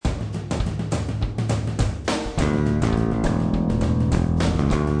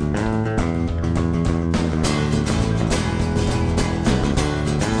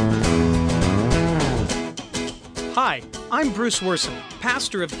I'm Bruce Worson,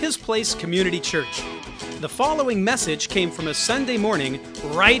 pastor of His Place Community Church. The following message came from a Sunday morning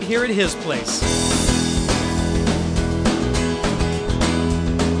right here at His Place.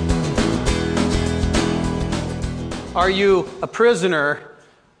 Are you a prisoner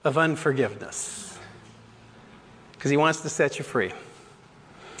of unforgiveness? Because He wants to set you free.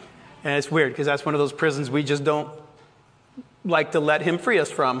 And it's weird because that's one of those prisons we just don't like to let Him free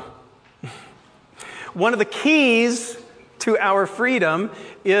us from. One of the keys to our freedom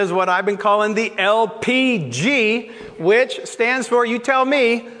is what I've been calling the LPG, which stands for, you tell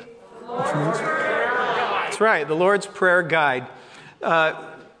me. That's right, the Lord's Prayer Guide.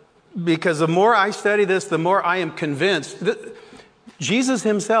 Because the more I study this, the more I am convinced that Jesus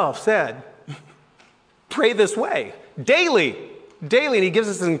Himself said, pray this way, daily. Daily, and He gives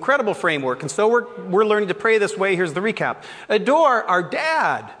us an incredible framework. And so we're learning to pray this way. Here's the recap. Adore our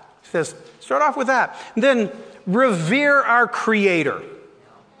dad. He says, start off with that. And then revere our Creator.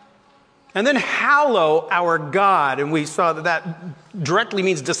 And then hallow our God. And we saw that directly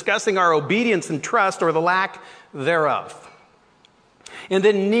means discussing our obedience and trust or the lack thereof. And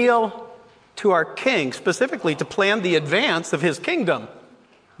then kneel to our King, specifically to plan the advance of His kingdom.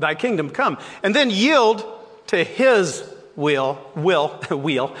 Thy kingdom come. And then yield to His His will,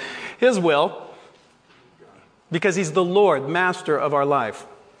 because He's the Lord, master of our life.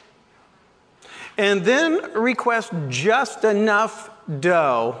 And then request just enough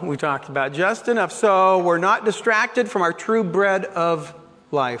dough. We talked about just enough so we're not distracted from our true bread of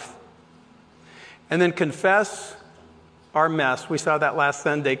life. And then confess our mess. We saw that last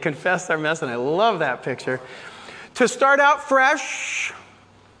Sunday. Confess our mess, and I love that picture. To start out fresh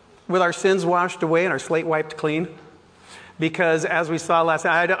with our sins washed away and our slate wiped clean. Because as we saw last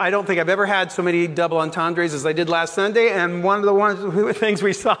night, I don't think I've ever had so many double entendres as I did last Sunday. And one of the things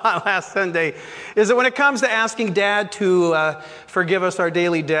we saw last Sunday is that when it comes to asking Dad to forgive us our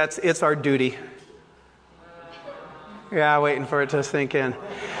daily debts, it's our duty. Yeah, waiting for it to sink in.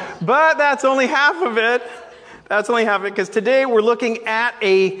 But that's only half of it. That's only half of it, because today we're looking at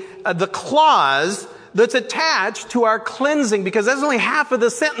the clause that's attached to our cleansing, because that's only half of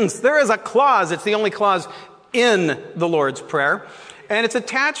the sentence. There is a clause. It's the only clause in the Lord's Prayer, and it's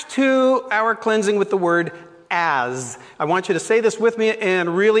attached to our cleansing with the word as. I want you to say this with me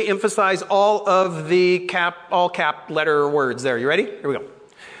and really emphasize all of the all cap letter words there. You ready? Here we go.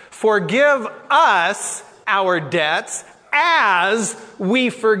 Forgive us our debts as we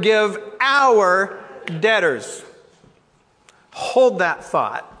forgive our debtors. Hold that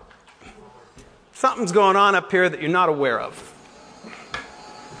thought. Something's going on up here that you're not aware of.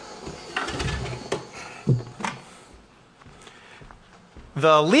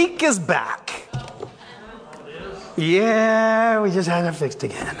 The leak is back. Yeah, we just had it fixed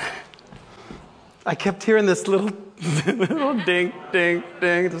again. I kept hearing this little ding, ding,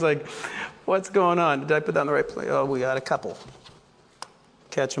 ding. It's like, what's going on? Did I put that in the right place? Oh, we got a couple.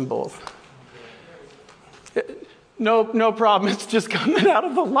 Catch them both. No problem. It's just coming out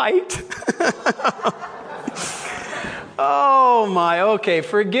of the light. Oh my, okay.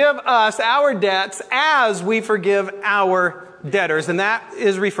 Forgive us our debts as we forgive our debtors, and that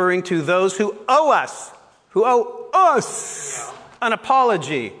is referring to those who owe us an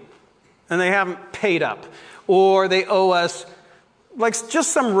apology, and they haven't paid up, or they owe us like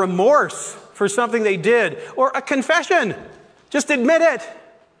just some remorse for something they did, or a confession, just admit it,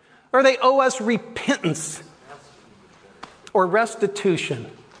 or they owe us repentance, or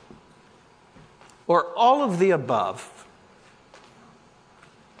restitution, or all of the above.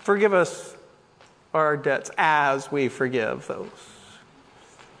 Forgive us our debts as we forgive those,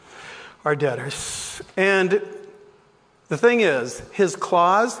 our debtors. And the thing is, His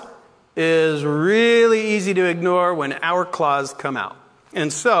clause is really easy to ignore when our clause come out.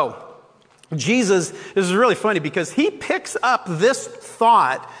 And so, Jesus, this is really funny because He picks up this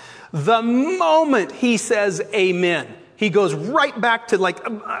thought the moment He says amen. He goes right back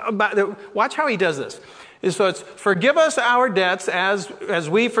to watch how He does this. So it's forgive us our debts as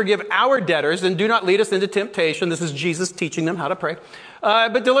we forgive our debtors, and do not lead us into temptation. This is Jesus teaching them how to pray.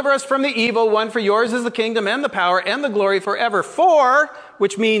 But deliver us from the evil one, for yours is the kingdom and the power and the glory forever. For,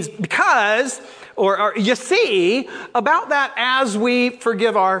 which means because, or you see, about that as we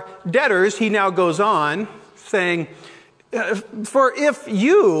forgive our debtors, He now goes on saying, for if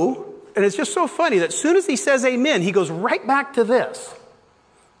you, and it's just so funny that as soon as He says amen, He goes right back to this.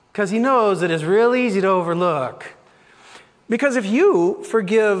 Because He knows that it's real easy to overlook. Because if you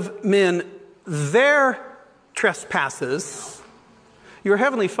forgive men their trespasses, your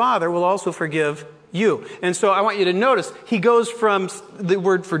Heavenly Father will also forgive you. And so I want you to notice, He goes from the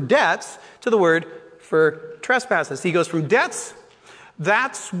word for debts to the word for trespasses. He goes from debts,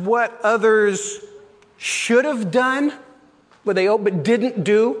 that's what others should have done, what they owe but didn't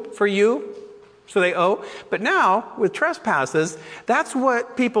do for you, so they owe. But now, with trespasses, that's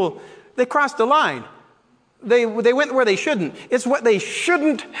what people, they crossed the line. They went where they shouldn't. It's what they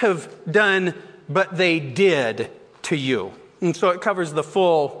shouldn't have done, but they did to you. And so it covers the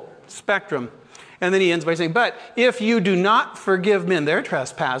full spectrum. And then he ends by saying, but if you do not forgive men their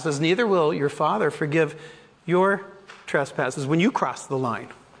trespasses, neither will your Father forgive your trespasses when you cross the line.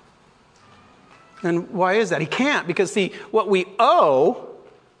 And why is that? He can't, because see, what we owe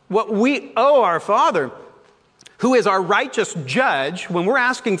our Father, who is our righteous judge, when we're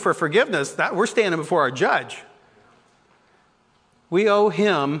asking for forgiveness, that we're standing before our judge. We owe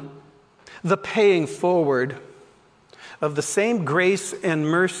him the paying forward of the same grace and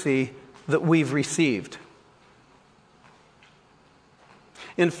mercy that we've received.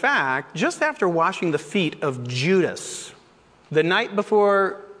 In fact, just after washing the feet of Judas, the night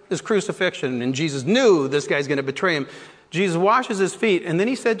before his crucifixion, and Jesus knew this guy's going to betray him, Jesus washes his feet, and then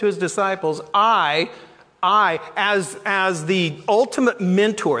he said to his disciples, I, as the ultimate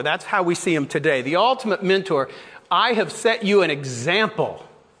mentor, that's how we see him today, the ultimate mentor, I have set you an example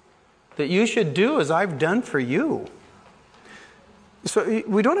that you should do as I've done for you. So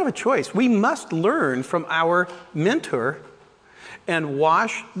we don't have a choice. We must learn from our mentor and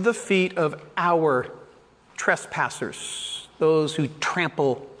wash the feet of our trespassers, those who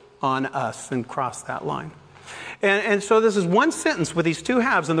trample on us and cross that line. And so this is one sentence with these two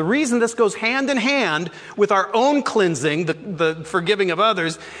halves. And the reason this goes hand in hand with our own cleansing, the forgiving of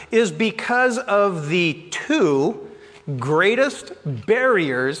others, is because of the two greatest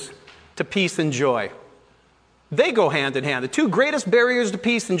barriers to peace and joy. They go hand in hand. The two greatest barriers to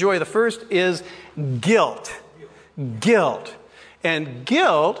peace and joy. The first is guilt. Guilt. And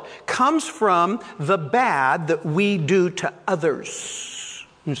guilt comes from the bad that we do to others.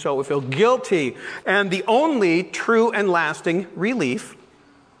 And so we feel guilty. And the only true and lasting relief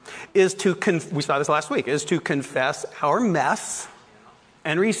is to, we saw this last week, is to confess our mess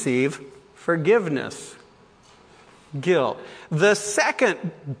and receive forgiveness. Guilt. The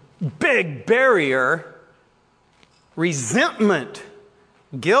second big barrier, resentment.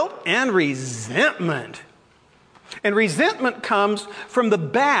 Guilt and resentment. And resentment comes from the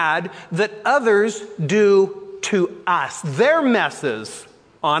bad that others do to us. Their messes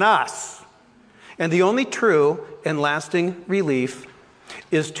on us. And the only true and lasting relief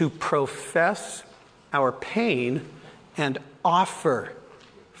is to profess our pain and offer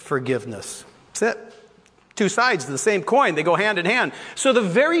forgiveness. That's it. Two sides of the same coin. They go hand in hand. So the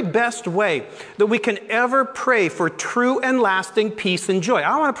very best way that we can ever pray for true and lasting peace and joy.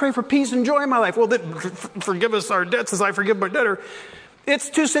 I want to pray for peace and joy in my life. Well, forgive us our debts as I forgive my debtor. It's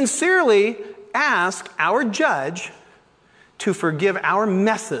to sincerely ask our judge to forgive our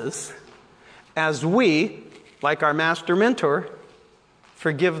messes as we, like our master mentor,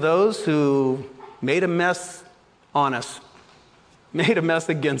 forgive those who made a mess on us, made a mess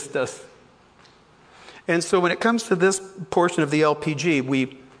against us. And so when it comes to this portion of the LPG,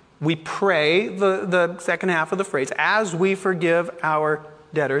 we pray the second half of the phrase, as we forgive our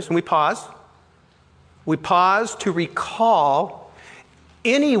debtors. And we pause. We pause to recall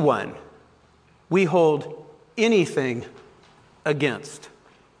anyone we hold anything against.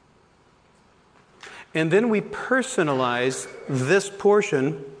 And then we personalize this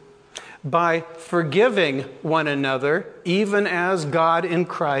portion by forgiving one another, even as God in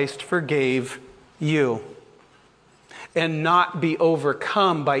Christ forgave you, and not be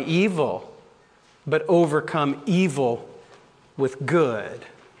overcome by evil, but overcome evil with good.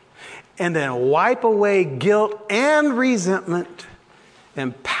 And then wipe away guilt and resentment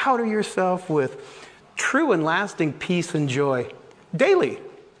and powder yourself with true and lasting peace and joy. Daily,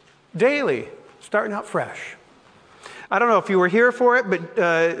 starting out fresh. I don't know if you were here for it,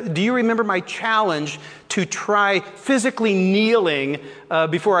 but do you remember my challenge to try physically kneeling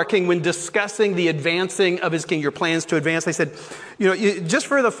before our King when discussing the advancing of his King, your plans to advance? I said, just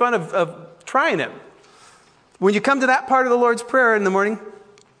for the fun of trying it, when you come to that part of the Lord's Prayer in the morning,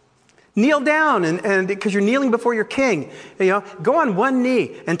 kneel down, and because you're kneeling before your King, go on one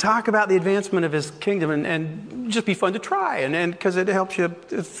knee and talk about the advancement of his kingdom, and just be fun to try, and because it helps you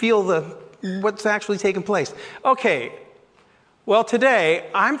feel what's actually taking place. Okay, well today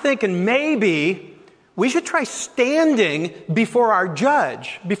I'm thinking maybe we should try standing before our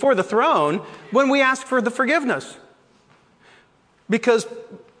judge, before the throne, when we ask for the forgiveness. Because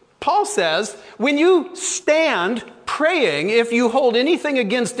Paul says, when you stand praying, if you hold anything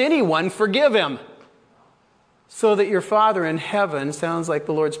against anyone, forgive him. so that your Father in heaven," sounds like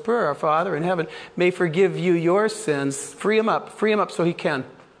the Lord's Prayer, "our Father in heaven, may forgive you your sins." Free him up so he can.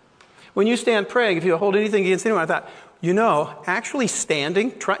 When you stand praying, if you hold anything against anyone, I thought, actually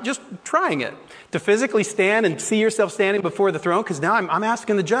standing, just trying it, to physically stand and see yourself standing before the throne, because now I'm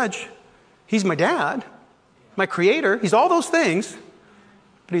asking the judge. He's my dad, my creator. He's all those things,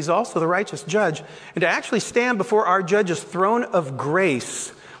 but he's also the righteous judge. And to actually stand before our judge's throne of grace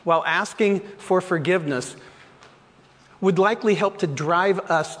while asking for forgiveness would likely help to drive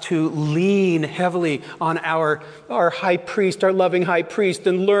us to lean heavily on our high priest, our loving high priest,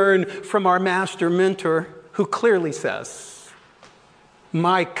 and learn from our master mentor, who clearly says,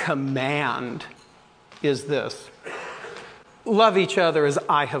 "My command is this: love each other as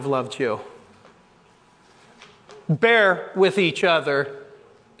I have loved you. Bear with each other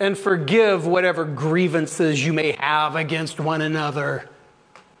and forgive whatever grievances you may have against one another.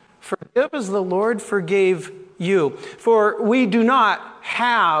 Forgive as the Lord forgave you. For we do not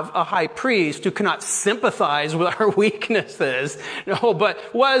have a high priest who cannot sympathize with our weaknesses, no, but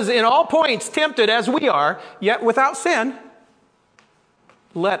was in all points tempted as we are, yet without sin.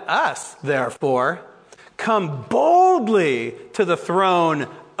 Let us, therefore, come boldly to the throne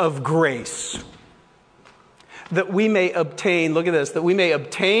of grace, that we may obtain," look at this, "that we may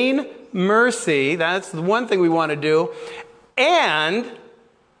obtain mercy," that's the one thing we want to do, "and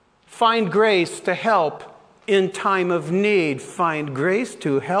find grace to help in time of need." Find grace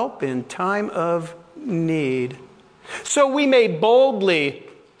to help in time of need. "So we may boldly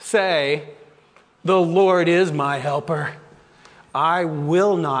say, 'The Lord is my helper. I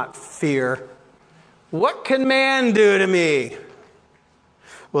will not fear. What can man do to me?'"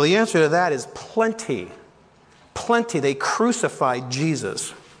 Well, the answer to that is plenty. Plenty. They crucified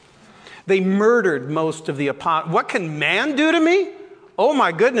Jesus. They murdered most of the apostles. What can man do to me? Oh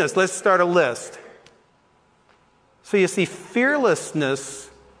my goodness, let's start a list. So you see, fearlessness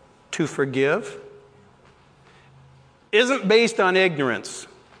to forgive isn't based on ignorance.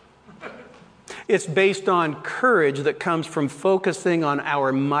 It's based on courage that comes from focusing on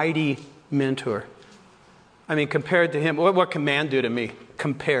our mighty mentor. I mean, compared to him, what can man do to me?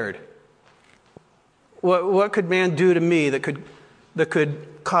 Compared. What could man do to me that could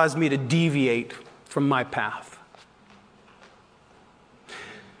cause me to deviate from my path?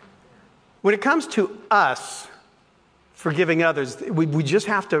 When it comes to us forgiving others, we just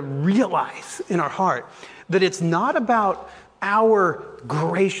have to realize in our heart that it's not about our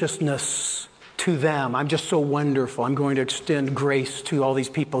graciousness to them. I'm just so wonderful. I'm going to extend grace to all these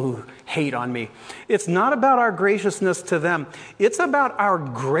people who hate on me. It's not about our graciousness to them. It's about our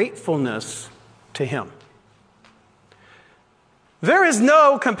gratefulness to him. There is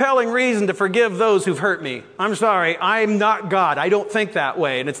no compelling reason to forgive those who've hurt me. I'm sorry, I'm not God. I don't think that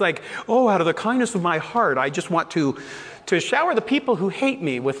way. And it's like, out of the kindness of my heart, I just want to shower the people who hate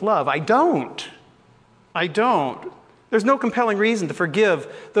me with love. I don't. There's no compelling reason to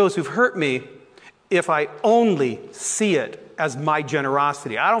forgive those who've hurt me if I only see it as my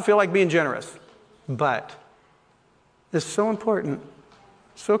generosity. I don't feel like being generous. But it's so important,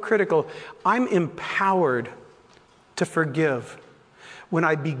 so critical. I'm empowered to forgive when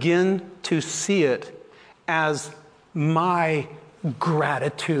I begin to see it as my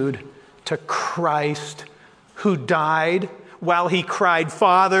gratitude to Christ, who died while he cried,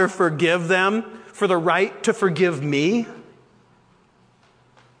 "Father, forgive them," for the right to forgive me.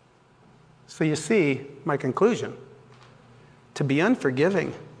 So you see my conclusion. To be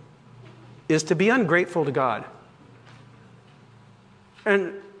unforgiving is to be ungrateful to God.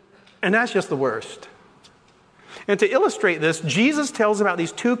 And that's just the worst. And to illustrate this, Jesus tells about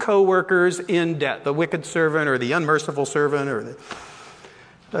these two co-workers in debt, the wicked servant or the unmerciful servant, or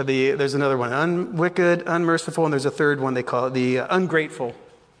there's another one, unwicked, unmerciful, and there's a third one they call it, the ungrateful.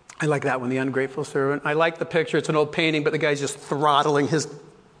 I like that one, the ungrateful servant. I like the picture. It's an old painting, but the guy's just throttling his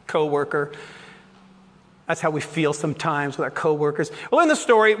co-worker. That's how we feel sometimes with our co-workers. Well, in the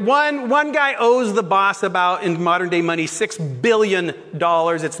story, one guy owes the boss about, in modern day money, $6 billion.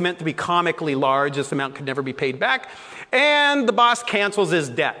 It's meant to be comically large. This amount could never be paid back. And the boss cancels his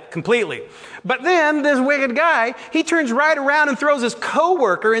debt completely. But then this wicked guy, he turns right around and throws his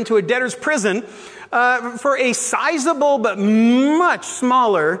co-worker into a debtor's prison for a sizable but much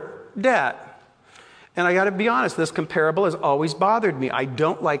smaller debt. And I got to be honest, this parable has always bothered me. I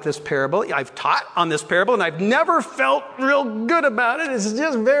don't like this parable. I've taught on this parable, and I've never felt real good about it. It's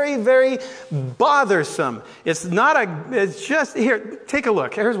just very, very bothersome. It's just, here, take a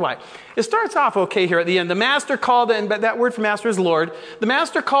look. Here's why. It starts off okay here at the end. The master called in, but that word for master is Lord. The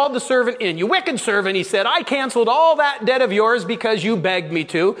master called the servant in. You wicked servant, he said, I canceled all that debt of yours because you begged me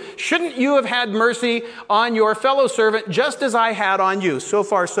to. Shouldn't you have had mercy on your fellow servant just as I had on you? So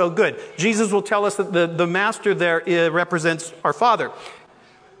far, so good. Jesus will tell us that the master there represents our Father.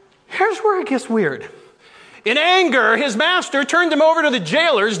 Here's where it gets weird. In anger, his master turned him over to the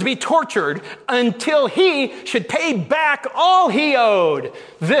jailers to be tortured until he should pay back all he owed.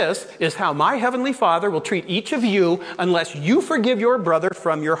 This is how my heavenly Father will treat each of you unless you forgive your brother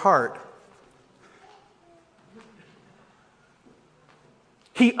from your heart.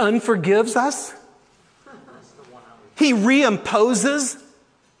 He unforgives us. He reimposes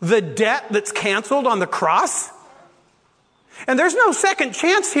the debt that's canceled on the cross. And there's no second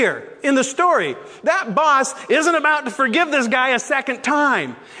chance here in the story. That boss isn't about to forgive this guy a second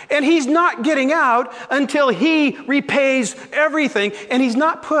time. And he's not getting out until he repays everything. And he's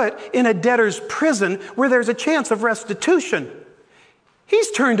not put in a debtor's prison where there's a chance of restitution. He's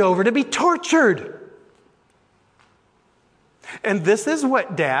turned over to be tortured. And this is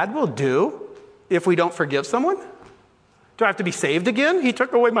what Dad will do if we don't forgive someone. Do I have to be saved again? He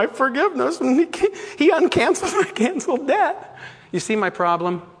took away my forgiveness and he uncanceled my canceled debt. You see my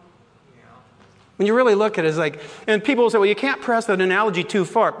problem? When you really look at it, it's like, and people will say, well, you can't press an analogy too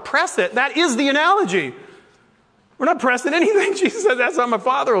far. Press it. That is the analogy. We're not pressing anything. Jesus says that's how my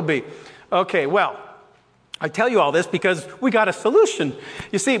Father will be. Okay, well, I tell you all this because we got a solution.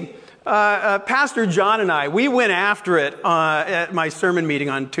 You see, Pastor John and I, we went after it at my sermon meeting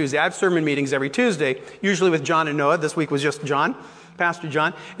on Tuesday. I have sermon meetings every Tuesday, usually with John and Noah. This week was just John, Pastor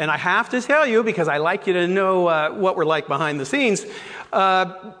John. And I have to tell you, because I like you to know what we're like behind the scenes,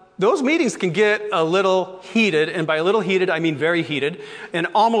 those meetings can get a little heated. And by a little heated, I mean very heated. And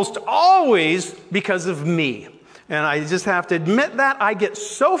almost always because of me. And I just have to admit that I get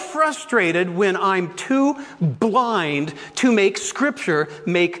so frustrated when I'm too blind to make Scripture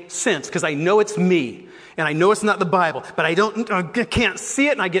make sense, because I know it's me, and I know it's not the Bible, but I can't see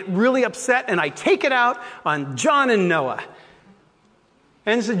it, and I get really upset, and I take it out on John and Noah.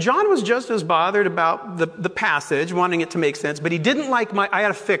 And so John was just as bothered about the passage, wanting it to make sense, but he didn't like I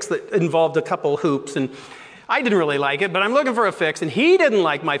had a fix that involved a couple hoops, and I didn't really like it, but I'm looking for a fix, and he didn't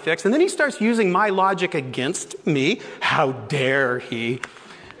like my fix, and then he starts using my logic against me. How dare he?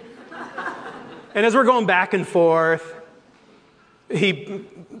 And as we're going back and forth, and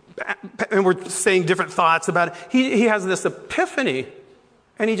we're saying different thoughts about it, he has this epiphany,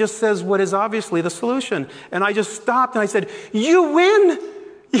 and he just says what is obviously the solution. And I just stopped, and I said, you win!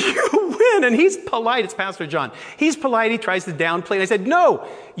 You win! And he's polite. It's Pastor John. He's polite. He tries to downplay it. I said, no,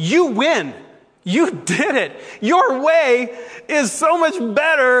 you win! You did it. Your way is so much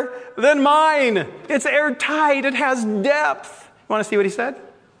better than mine. It's airtight. It has depth. You want to see what he said?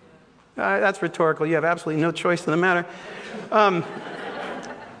 That's rhetorical. You have absolutely no choice in the matter.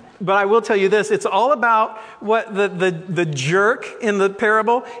 But I will tell you this. It's all about what the jerk in the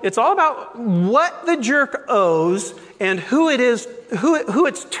parable. It's all about what the jerk owes and who it is, who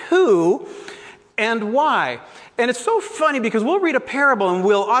it's to, and why. And it's so funny because we'll read a parable and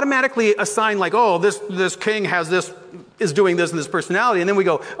we'll automatically assign like, oh, this king has this, is doing this in this personality. And then we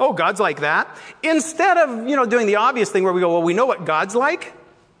go, oh, God's like that. Instead of, doing the obvious thing where we go, well, we know what God's like.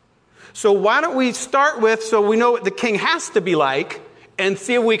 So why don't we start with, so we know what the king has to be like and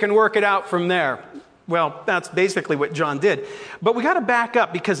see if we can work it out from there. Well, that's basically what John did. But we got to back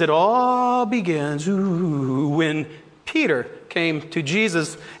up because it all begins when Peter came to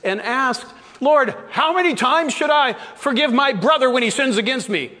Jesus and asked, Lord, how many times should I forgive my brother when he sins against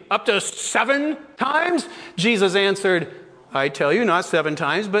me? Up to 7 times? Jesus answered, I tell you, not 7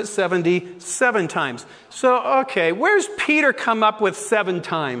 times, but 77 times. So, okay, where's Peter come up with 7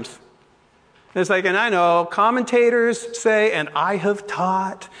 times? It's like, and I know commentators say, and I have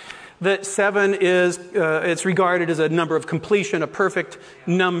taught, that 7 is, it's regarded as a number of completion, a perfect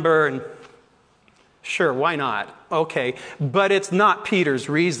number. And sure, why not? Okay, but it's not Peter's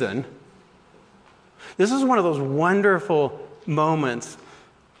reason. This is one of those wonderful moments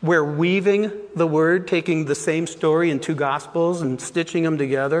where weaving the word, taking the same story in 2 gospels and stitching them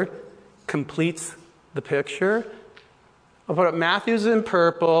together, completes the picture. I'll put up Matthew's in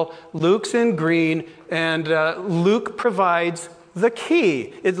purple, Luke's in green, and Luke provides the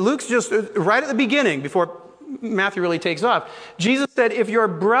key. Luke's just right at the beginning, before Matthew really takes off. Jesus said, if your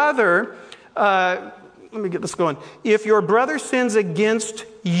brother, let me get this going. If your brother sins against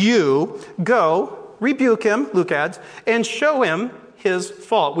you, go. rebuke him, Luke adds, and show him his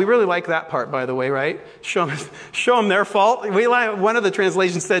fault. We really like that part, by the way, right? Show them their fault. One of the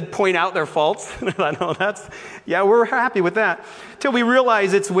translations said, point out their faults. I thought, no, we're happy with that. Till we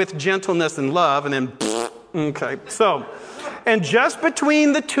realize it's with gentleness and love, and then, okay. So, and just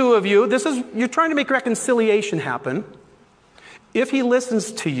between the two of you, you're trying to make reconciliation happen. If he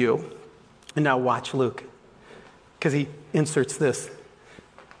listens to you, and now watch Luke, because he inserts this.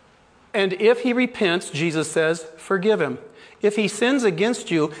 And if he repents, Jesus says, forgive him. If he sins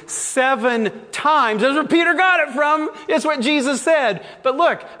against you 7 times, that's where Peter got it from. It's what Jesus said. But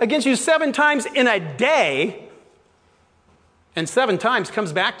look, against you 7 times in a day, and 7 times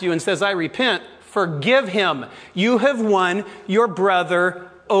comes back to you and says, I repent, forgive him. You have won your brother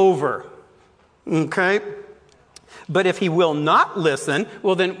over. Okay? But if he will not listen,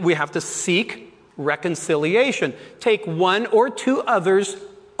 well, then we have to seek reconciliation. Take 1 or 2 others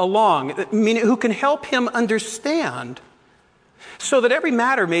along, meaning who can help him understand, so that every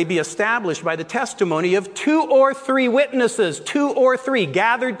matter may be established by the testimony of 2 or 3 witnesses, 2 or 3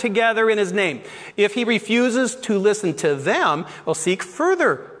 gathered together in his name. If he refuses to listen to them, we'll seek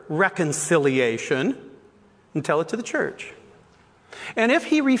further reconciliation and tell it to the church. And if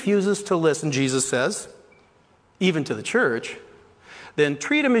he refuses to listen, Jesus says, even to the church, then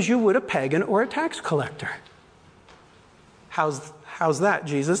treat him as you would a pagan or a tax collector. How's that,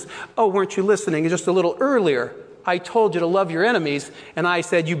 Jesus? Oh, weren't you listening just a little earlier? I told you to love your enemies, and I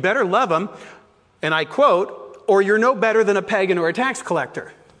said, you better love them, and I quote, or you're no better than a pagan or a tax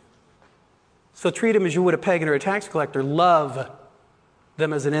collector. So treat them as you would a pagan or a tax collector. Love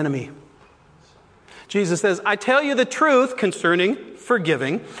them as an enemy. Jesus says, I tell you the truth concerning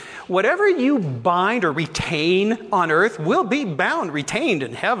forgiving. Whatever you bind or retain on earth will be retained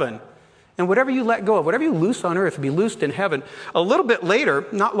in heaven. And whatever you let go of, whatever you loose on earth will be loosed in heaven. A little bit later,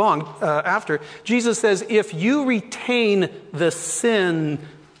 not long after, Jesus says, if you retain the sins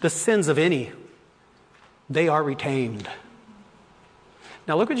of any, they are retained.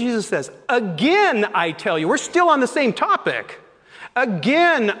 Now look what Jesus says. Again, I tell you, we're still on the same topic.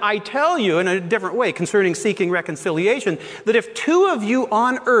 Again, I tell you in a different way concerning seeking reconciliation, that if 2 of you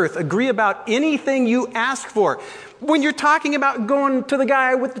on earth agree about anything you ask for, when you're talking about going to the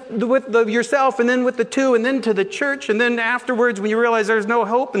guy with yourself and then with the 2 and then to the church and then afterwards when you realize there's no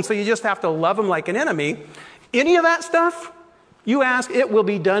hope and so you just have to love them like an enemy, any of that stuff, you ask, it will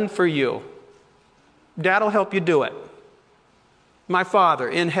be done for you. Dad will help you do it. My Father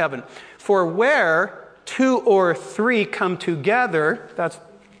in heaven. For where 2 or 3 come together,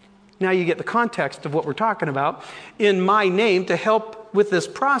 now you get the context of what we're talking about, in my name to help with this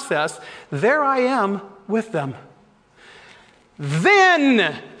process, there I am with them.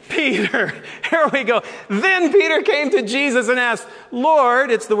 Then Peter, here we go. Then Peter came to Jesus and asked,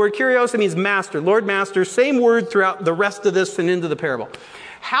 Lord, it's the word kurios, it means master, Lord, master, same word throughout the rest of this and into the parable.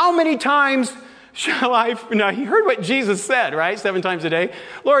 How many times shall I, now he heard what Jesus said, right? 7 times a day.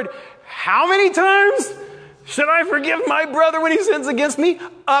 Lord, how many times should I forgive my brother when he sins against me?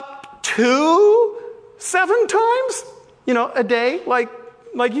 Up to 7 times? A day, like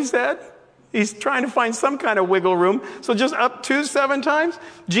you said. He's trying to find some kind of wiggle room. So just up to 7 times?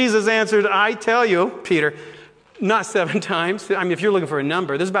 Jesus answered, I tell you, Peter, not 7 times. I mean, if you're looking for a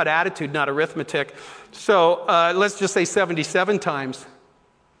number, this is about attitude, not arithmetic. So let's just say 77 times.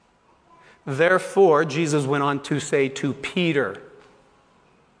 Therefore, Jesus went on to say to Peter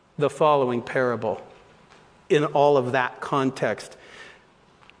the following parable in all of that context.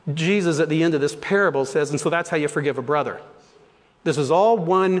 Jesus at the end of this parable says, and so that's how you forgive a brother. This is all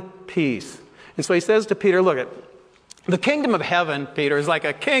one piece. And so he says to Peter, look, the kingdom of heaven, Peter, is like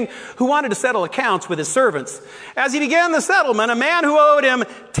a king who wanted to settle accounts with his servants. As he began the settlement, a man who owed him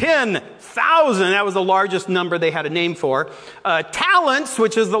 10,000, that was the largest number they had a name for, talents,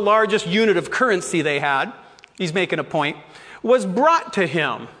 which is the largest unit of currency they had, he's making a point, was brought to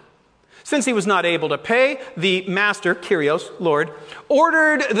him. Since he was not able to pay, the master, Kyrios, Lord,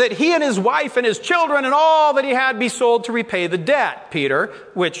 ordered that he and his wife and his children and all that he had be sold to repay the debt. Peter,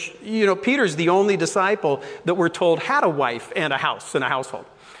 which, Peter's the only disciple that we're told had a wife and a house and a household.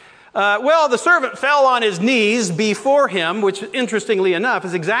 Well, the servant fell on his knees before him, which, interestingly enough,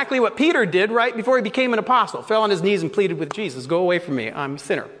 is exactly what Peter did right before he became an apostle. Fell on his knees and pleaded with Jesus, go away from me, I'm a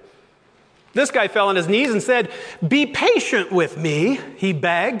sinner. This guy fell on his knees and said, be patient with me, he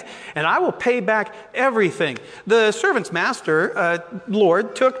begged, and I will pay back everything. The servant's master,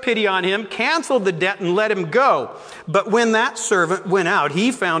 Lord, took pity on him, canceled the debt, and let him go. But when that servant went out, he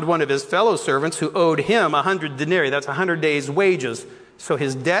found one of his fellow servants who owed him 100 denarii. That's 100 days' wages. So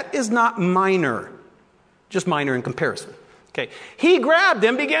his debt is not minor, just minor in comparison. Okay, he grabbed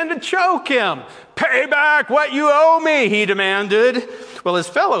him, began to choke him. Pay back what you owe me, he demanded. Well, his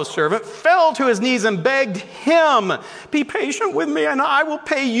fellow servant fell to his knees and begged him, be patient with me and I will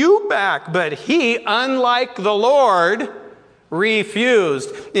pay you back. But he, unlike the Lord, refused.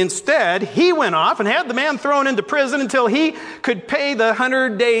 Instead, he went off and had the man thrown into prison until he could pay the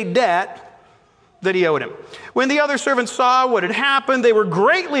 100-day debt that he owed him. When the other servants saw what had happened, they were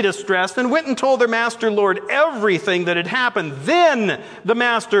greatly distressed and went and told their master Lord everything that had happened. Then the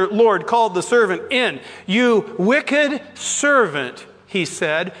master Lord called the servant in. You wicked servant, he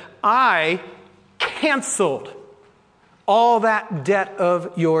said, I canceled all that debt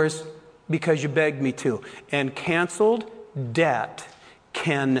of yours because you begged me to. And canceled debt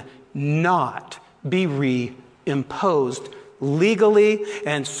cannot be reimposed legally,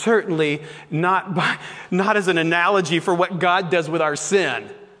 and certainly not as an analogy for what God does with our sin.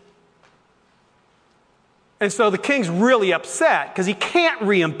 And so the king's really upset because he can't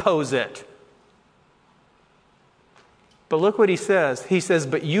reimpose it. But look what he says. He says,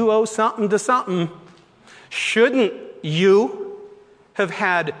 but you owe something to something. Shouldn't you have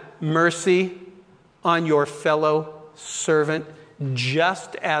had mercy on your fellow servant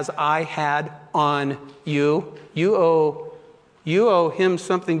just as I had on you? You owe him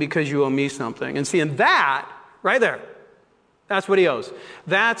something because you owe me something. And see, in that, right there, that's what he owes.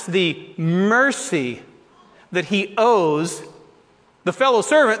 That's the mercy that he owes the fellow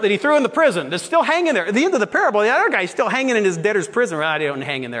servant that he threw in the prison. That's still hanging there. At the end of the parable, the other guy's still hanging in his debtor's prison. Well, I don't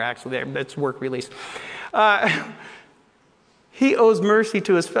hang in there, actually. It's work release. He owes mercy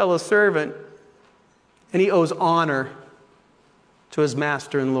to his fellow servant, and he owes honor to his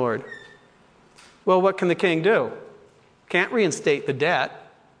master and Lord. Well, what can the king do? Can't reinstate the debt.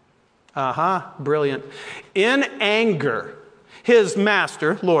 Brilliant. In anger, his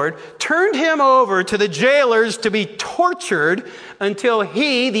master, Lord, turned him over to the jailers to be tortured until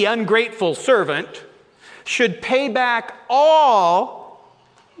he, the ungrateful servant, should pay back all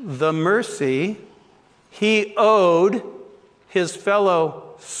the mercy he owed his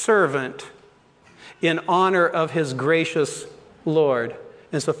fellow servant in honor of his gracious Lord.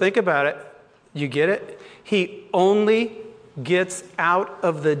 And so think about it. You get it? He only gets out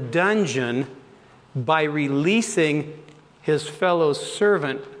of the dungeon by releasing his fellow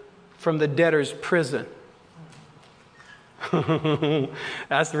servant from the debtor's prison.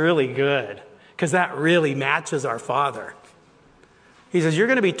 That's really good, because that really matches our Father. He says, you're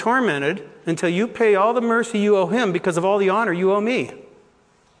going to be tormented until you pay all the mercy you owe him because of all the honor you owe me.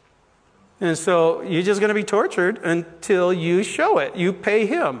 And so you're just going to be tortured until you show it. You pay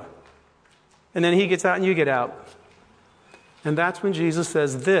him. And then he gets out and you get out. And that's when Jesus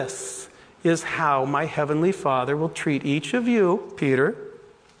says, this is how my heavenly Father will treat each of you, Peter,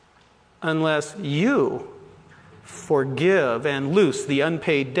 unless you forgive and loose the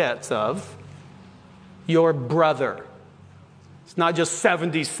unpaid debts of your brother. It's not just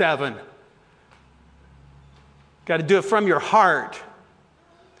 77. Got to do it from your heart.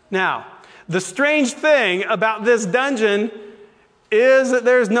 Now, the strange thing about this dungeon is that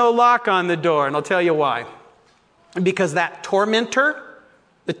there's no lock on the door, and I'll tell you why. Because that tormentor,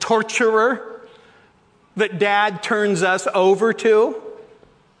 the torturer that Dad turns us over to,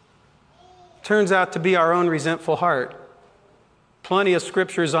 turns out to be our own resentful heart. Plenty of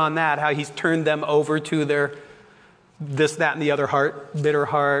scriptures on that, how he's turned them over to their this, that, and the other heart, bitter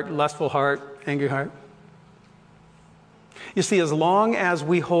heart, lustful heart, angry heart. You see, as long as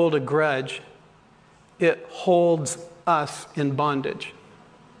we hold a grudge, it holds us in bondage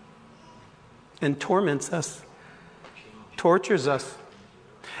and torments us, tortures us.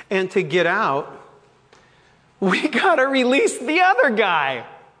 And to get out, we got to release the other guy.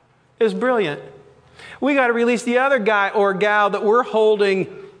 It's brilliant. We got to release the other guy or gal that we're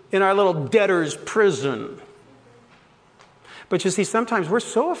holding in our little debtor's prison. But you see, sometimes we're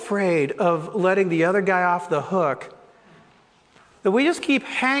so afraid of letting the other guy off the hook that we just keep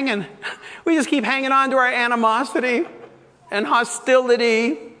hanging. We just keep hanging on to our animosity and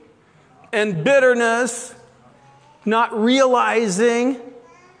hostility and bitterness, not realizing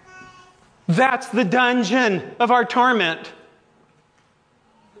that's the dungeon of our torment.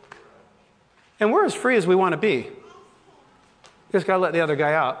 And we're as free as we want to be. You just got to let the other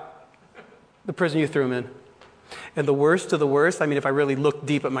guy out. The prison you threw him in. And the worst of the worst, I mean, if I really look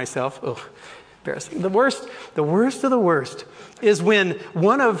deep at myself, embarrassing. The worst of the worst is when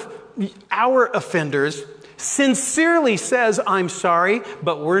one of our offenders sincerely says, I'm sorry,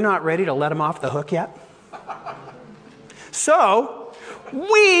 but we're not ready to let him off the hook yet. So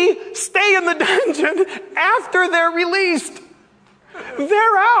we stay in the dungeon after they're released.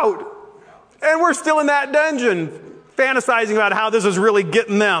 They're out. And we're still in that dungeon, fantasizing about how this is really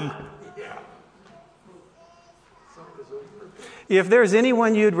getting them. If there's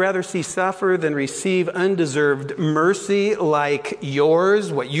anyone you'd rather see suffer than receive undeserved mercy like yours,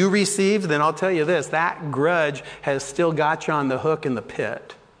 what you received, then I'll tell you this, that grudge has still got you on the hook in the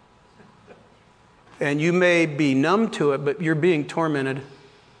pit. And you may be numb to it, but you're being tormented.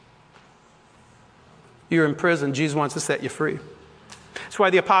 You're in prison. Jesus wants to set you free. That's why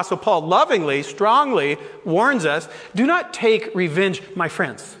the Apostle Paul lovingly, strongly warns us, do not take revenge, my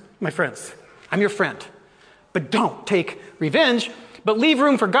friends, I'm your friend. But don't take revenge, but leave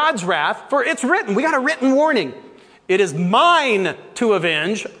room for God's wrath, for it's written. We got a written warning. It is mine to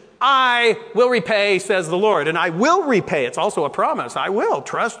avenge. I will repay, says the Lord. And I will repay. It's also a promise. I will.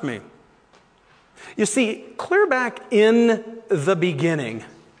 Trust me. You see, clear back in the beginning,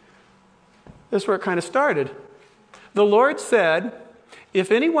 this is where it kind of started. The Lord said,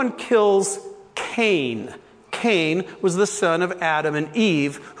 if anyone kills Cain, Cain was the son of Adam and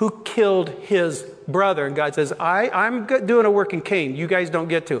Eve who killed his brother. And God says, I'm doing a work in Cain. You guys don't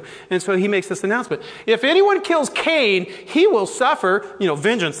get to. And so he makes this announcement. If anyone kills Cain, he will suffer,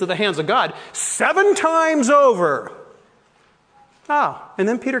 vengeance at the hands of God 7 times over. And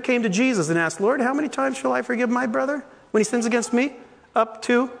then Peter came to Jesus and asked, Lord, how many times shall I forgive my brother when he sins against me? Up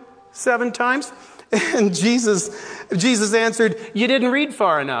to 7 times. And Jesus answered, you didn't read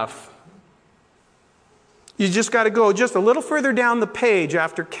far enough. You just got to go just a little further down the page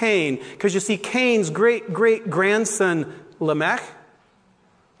after Cain, because you see Cain's great-great-grandson Lamech,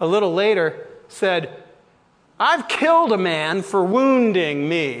 a little later, said, I've killed a man for wounding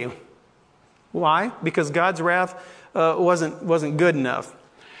me. Why? Because God's wrath wasn't good enough.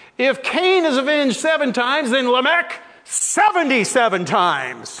 If Cain is avenged 7 times, then Lamech 77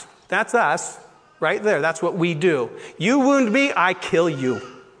 times. That's us, right there. That's what we do. You wound me, I kill you.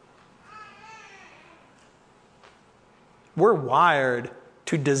 We're wired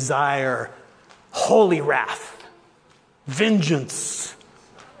to desire holy wrath, vengeance.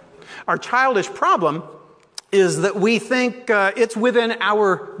 Our childish problem is that we think it's within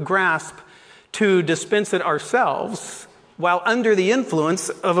our grasp to dispense it ourselves while under the influence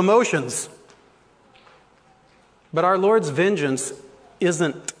of emotions. But our Lord's vengeance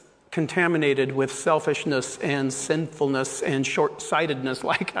isn't contaminated with selfishness and sinfulness and short-sightedness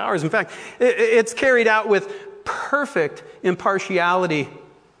like ours. In fact, it's carried out with perfect impartiality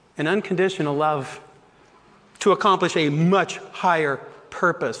and unconditional love to accomplish a much higher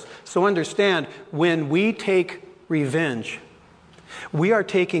purpose. So understand, when we take revenge, we are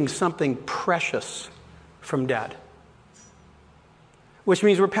taking something precious from Dad, which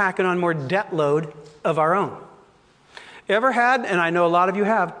means we're packing on more debt load of our own. Ever had, and I know a lot of you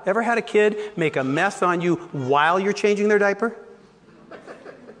have, ever had a kid make a mess on you while you're changing their diaper?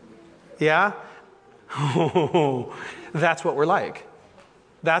 Yeah? Oh, that's what we're like.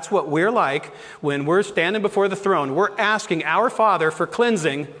 That's what we're like when we're standing before the throne. We're asking our Father for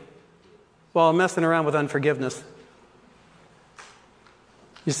cleansing while messing around with unforgiveness.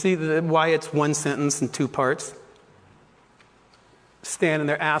 You see why it's one sentence in 2 parts? Standing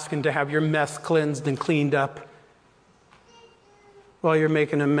there asking to have your mess cleansed and cleaned up while you're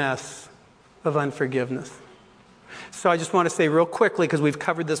making a mess of unforgiveness. So I just want to say real quickly, because we've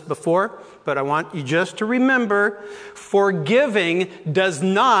covered this before, but I want you just to remember, forgiving does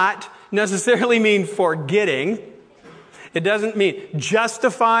not necessarily mean forgetting. It doesn't mean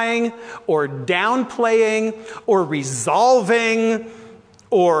justifying or downplaying or resolving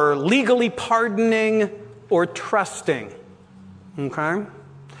or legally pardoning or trusting. Okay?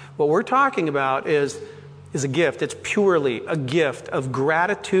 What we're talking about is a gift. It's purely a gift of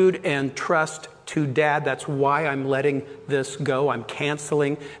gratitude and trust to Dad. That's why I'm letting this go. I'm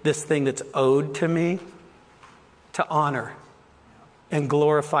canceling this thing that's owed to me to honor and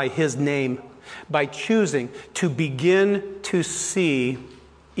glorify His name by choosing to begin to see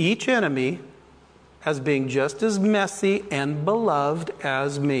each enemy as being just as messy and beloved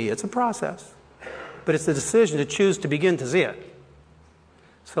as me. It's a process, but it's a decision to choose to begin to see it.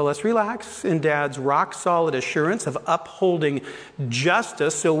 So let's relax in Dad's rock-solid assurance of upholding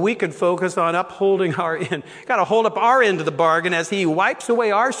justice so we can focus on upholding our end. Got to hold up our end of the bargain as He wipes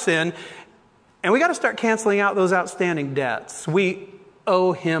away our sin. And we got to start canceling out those outstanding debts. We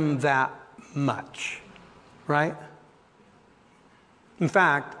owe Him that much, right? In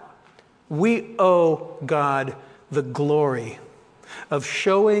fact, we owe God the glory of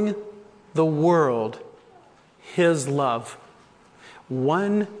showing the world His love.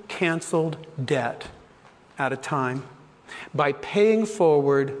 One canceled debt at a time, by paying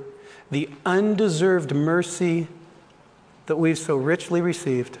forward the undeserved mercy that we've so richly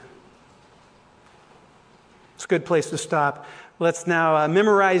received. It's a good place to stop. Let's now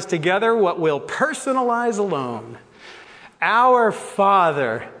memorize together what we'll personalize alone. Our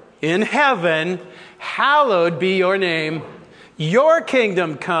Father in heaven, hallowed be your name. Your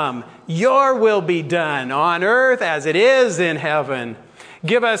kingdom come, your will be done on earth as it is in heaven.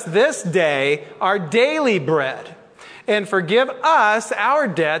 Give us this day our daily bread, and forgive us our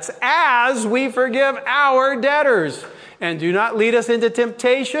debts as we forgive our debtors. And do not lead us into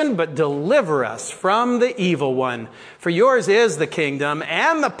temptation, but deliver us from the evil one. For yours is the kingdom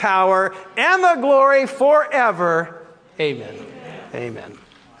and the power and the glory forever. Amen. Amen.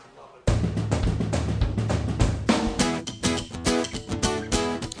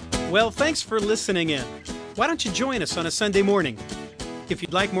 Well, thanks for listening in. Why don't you join us on a Sunday morning? If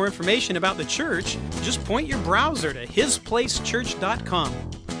you'd like more information about the church, just point your browser to hisplacechurch.com.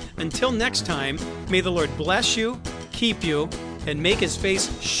 Until next time, may the Lord bless you, keep you, and make His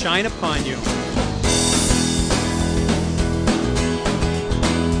face shine upon you.